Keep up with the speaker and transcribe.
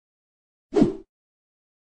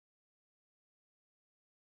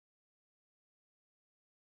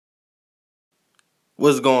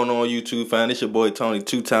What's going on, YouTube fam? It's your boy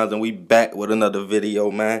Tony2times, and we back with another video,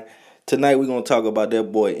 man. Tonight we're gonna talk about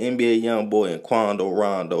that boy NBA Youngboy and Quando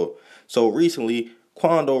Rondo. So recently,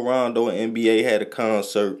 Quando Rondo and NBA had a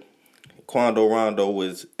concert. Quando Rondo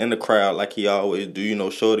was in the crowd like he always do. You know,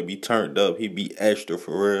 sure to be turned up. He be extra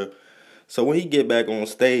for real. So when he get back on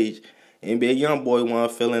stage, NBA Youngboy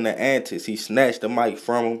wasn't feeling the antics. He snatched the mic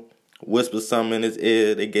from him, whispered something in his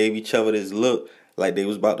ear. They gave each other this look like they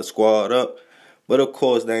was about to squad up. But of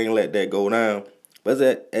course, they ain't let that go down. But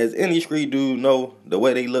as any street dude know, the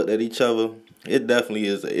way they looked at each other, it definitely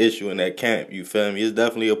is an issue in that camp, you feel me? It's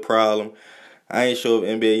definitely a problem. I ain't sure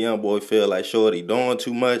if NBA Youngboy feel like Shorty doing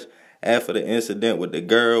too much after the incident with the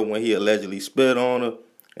girl when he allegedly spit on her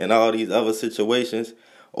and all these other situations.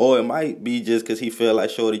 Or it might be just because he feel like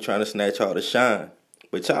Shorty trying to snatch all the shine.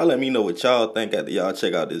 But y'all let me know what y'all think after y'all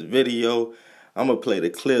check out this video. I'm going to play the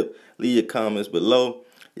clip. Leave your comments below.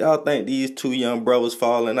 Y'all think these two young brothers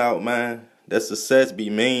falling out, man? That success be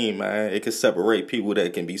mean, man. It can separate people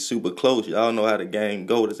that can be super close. Y'all know how the game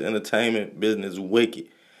go. This entertainment business wicked.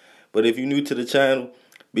 But if you're new to the channel,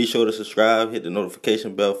 be sure to subscribe, hit the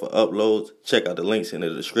notification bell for uploads. Check out the links in the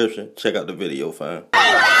description. Check out the video, fam.